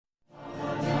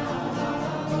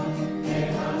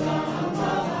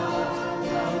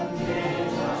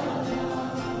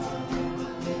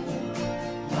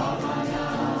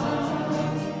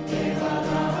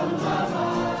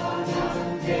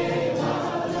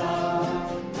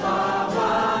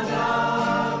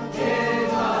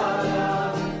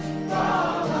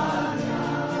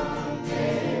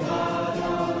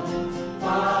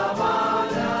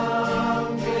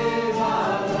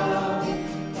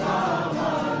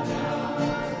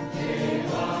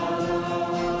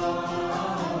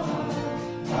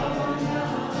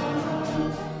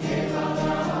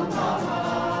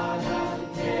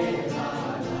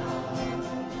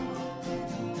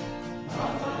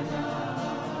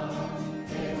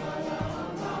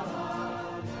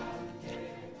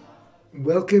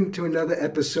Welcome to another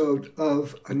episode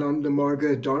of Ananda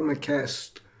Marga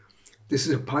Dharmacast. This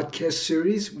is a podcast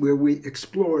series where we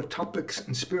explore topics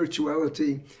in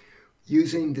spirituality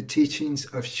using the teachings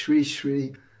of Sri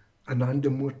Sri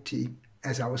Anandamurti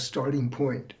as our starting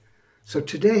point. So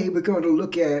today we're going to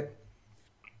look at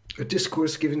a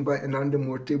discourse given by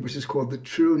Anandamurti, which is called The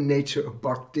True Nature of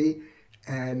Bhakti,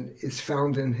 and is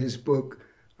found in his book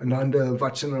Ananda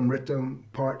Vachanamritam,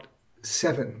 Part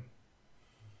 7.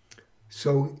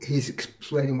 So he's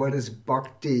explaining what is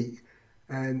bhakti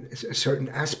and a certain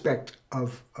aspect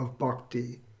of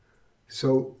bhakti.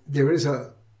 So there is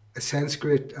a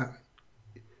Sanskrit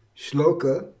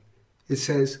shloka. It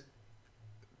says,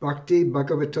 Bhakti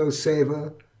Bhagavato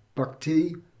Seva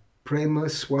Bhakti Prema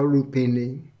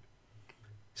Swarupini.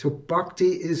 So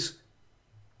bhakti is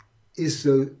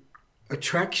the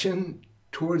attraction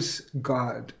towards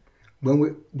God. When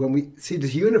we see the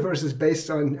universe is based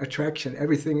on attraction,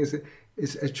 everything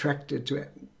is attracted to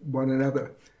one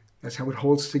another. That's how it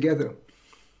holds together.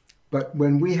 But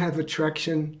when we have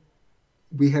attraction,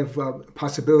 we have a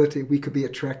possibility. We could be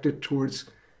attracted towards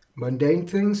mundane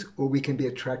things, or we can be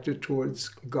attracted towards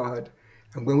God.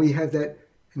 And when we have that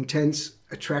intense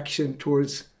attraction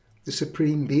towards the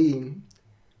Supreme Being,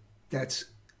 that's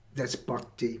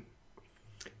bhakti.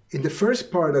 In the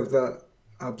first part of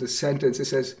the sentence, it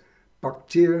says,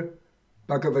 Bhaktir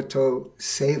Bhagavato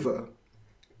Seva.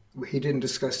 He didn't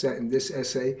discuss that in this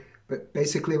essay, but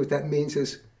basically what that means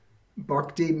is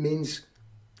bhakti means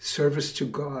service to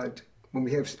God.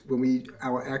 When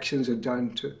our actions are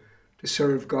done to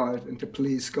serve God and to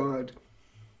please God.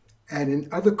 And in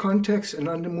other contexts,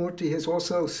 Anandamurti has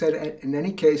also said, in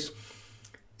any case,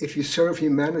 if you serve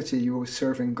humanity, you are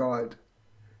serving God.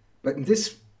 But in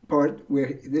this part,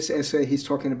 where this essay, he's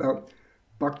talking about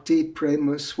Bhakti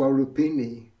Prema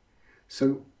Swarupini.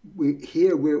 So we're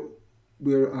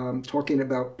talking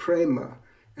about prema,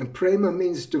 and prema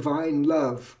means divine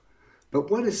love.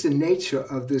 But what is the nature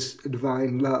of this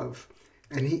divine love?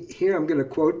 And here I'm going to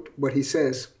quote what he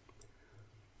says.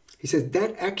 He says,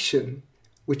 that action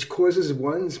which causes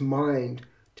one's mind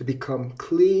to become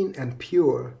clean and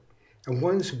pure, and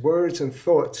one's words and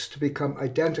thoughts to become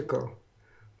identical.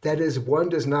 That is, one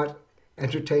does not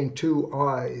entertain two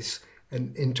eyes,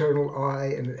 an internal eye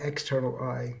and an external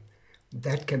eye.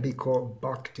 That can be called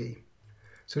bhakti.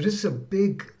 So this is a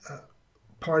big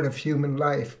part of human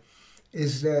life,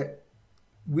 is that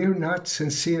we're not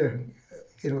sincere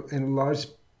in a large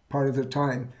part of the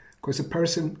time. Because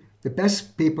the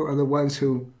best people are the ones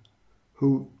who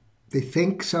they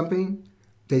think something,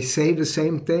 they say the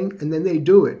same thing, and then they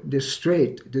do it. They're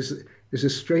straight. There's a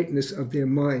straightness of their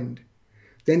mind.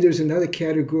 Then there's another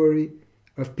category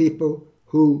of people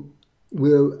who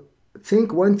will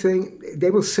think one thing, they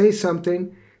will say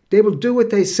something, they will do what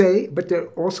they say, but they're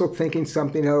also thinking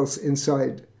something else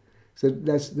inside. So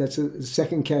that's a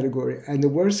second category. And the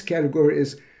worst category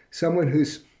is someone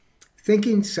who's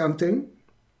thinking something,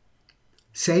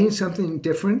 saying something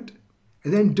different,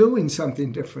 and then doing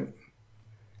something different.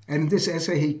 And in this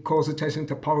essay, he calls attention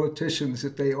to politicians,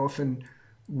 that they often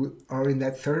are in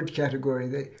that third category.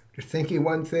 They're thinking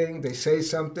one thing, they say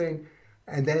something,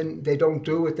 and then they don't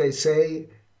do what they say,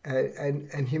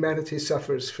 and humanity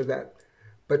suffers for that.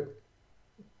 But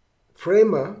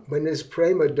prema, when there's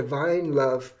prema, divine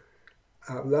love,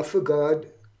 love for God,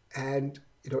 and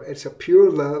it's a pure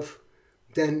love,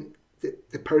 then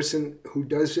the person who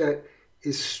does that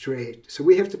is straight. So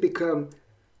we have to become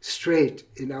straight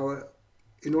in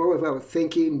all of our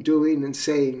thinking, doing, and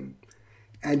saying,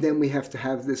 and then we have to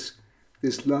have this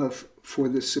love for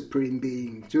the Supreme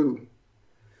Being too.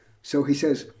 So he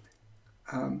says,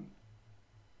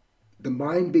 the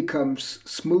mind becomes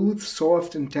smooth,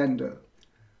 soft, and tender.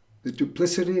 The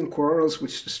duplicity and quarrels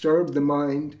which disturb the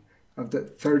mind of the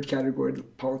third category, the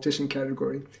politician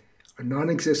category, are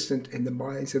non-existent in the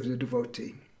minds of the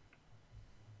devotee.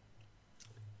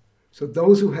 So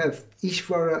those who have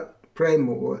Ishvara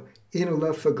Prema, or inner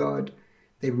love for God,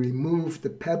 they remove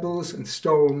the pebbles and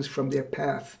stones from their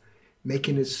path,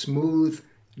 making it smooth,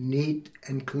 neat,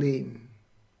 and clean.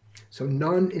 So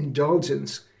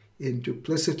non-indulgence in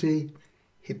duplicity,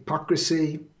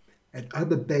 hypocrisy, and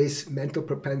other base mental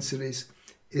propensities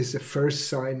is the first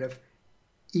sign of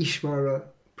Ishvara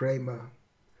Prema.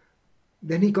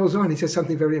 Then he goes on, he says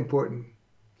something very important.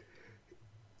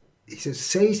 He says,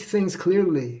 say things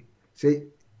clearly. Say,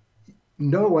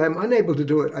 no, I am unable to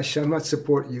do it. I shall not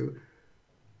support you.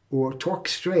 Or talk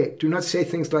straight. Do not say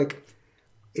things like,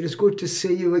 it is good to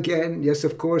see you again. Yes,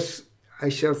 of course, I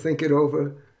shall think it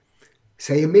over.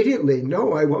 Say immediately,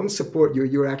 no, I won't support you.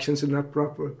 Your actions are not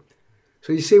proper.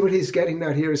 So you see what he's getting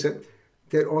at here is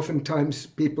that oftentimes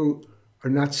people are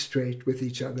not straight with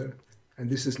each other, and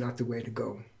this is not the way to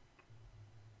go.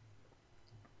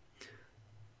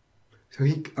 So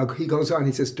he goes on,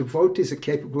 he says, devotees are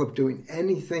capable of doing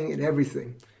anything and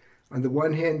everything. On the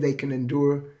one hand, they can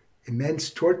endure immense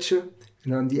torture,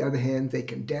 and on the other hand, they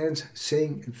can dance,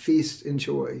 sing, and feast in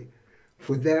joy.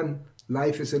 For them,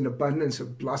 life is an abundance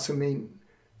of blossoming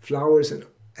flowers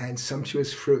and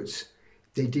sumptuous fruits.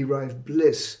 They derive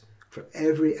bliss from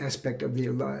every aspect of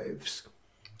their lives.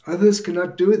 Others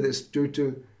cannot do this due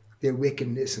to their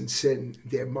wickedness and sin.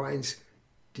 Their minds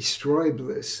destroy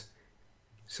bliss.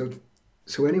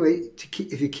 So anyway,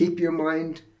 if you keep your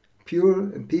mind pure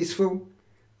and peaceful,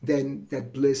 then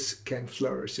that bliss can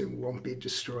flourish and won't be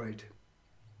destroyed.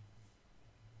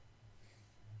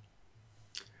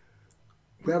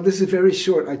 Well, this is very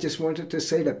short. I just wanted to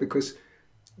say that because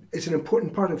it's an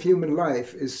important part of human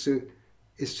life is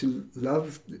to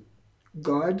love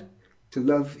God, to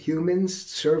love humans,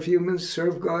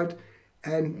 serve God,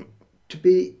 and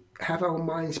to have our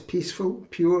minds peaceful,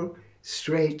 pure,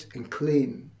 straight, and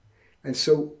clean. And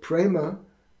so prema,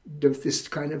 this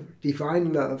kind of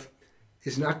divine love,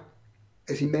 is not,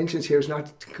 as he mentions here, is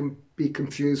not to be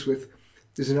confused with,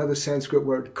 there's another Sanskrit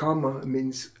word, kama, it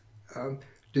means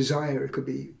desire. It could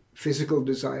be physical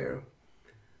desire.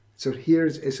 So here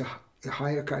is a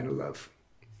higher kind of love.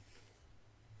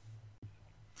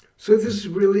 So this is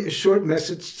really a short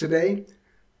message today,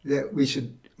 that we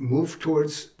should move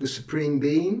towards the Supreme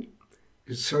Being,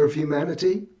 to serve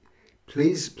humanity,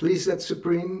 please that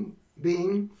Supreme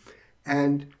Being,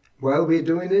 and while we're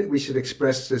doing it, we should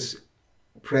express this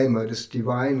prema, this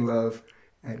divine love,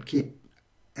 and keep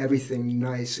everything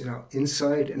nice,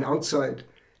 inside and outside.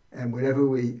 And whatever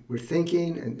we're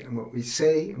thinking and what we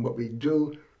say and what we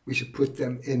do, we should put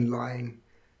them in line,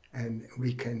 and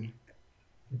we can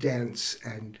dance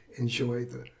and enjoy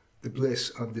the bliss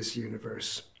of this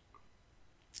universe.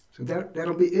 So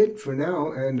that'll be it for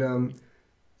now. And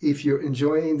if you're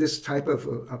enjoying this type of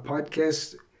a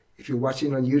podcast, if you're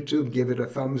watching on YouTube, give it a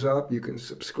thumbs up. You can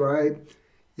subscribe.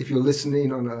 If you're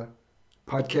listening on a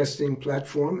podcasting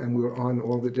platform, and we're on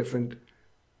all the different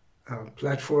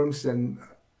platforms, then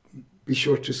be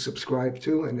sure to subscribe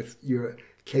too. And if you're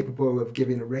capable of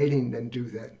giving a rating, then do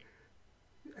that.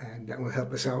 And that will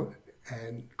help us out.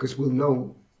 And because we'll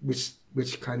know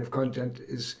which kind of content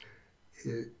is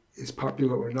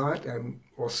popular or not. And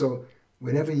also,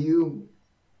 whenever you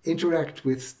interact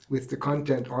with the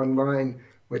content online,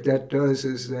 what that does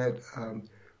is that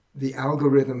the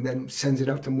algorithm then sends it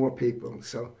out to more people.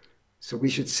 So we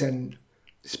should send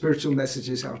spiritual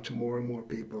messages out to more and more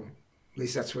people. At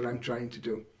least that's what I'm trying to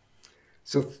do.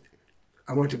 So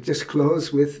I want to just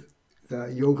close with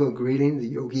the yoga greeting, the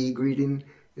yogi greeting.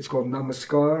 It's called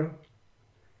Namaskar.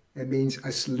 It means I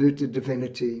salute the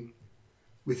divinity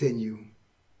within you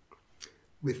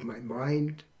with my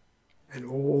mind and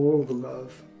all the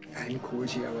love and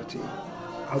cordiality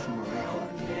of my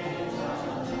heart.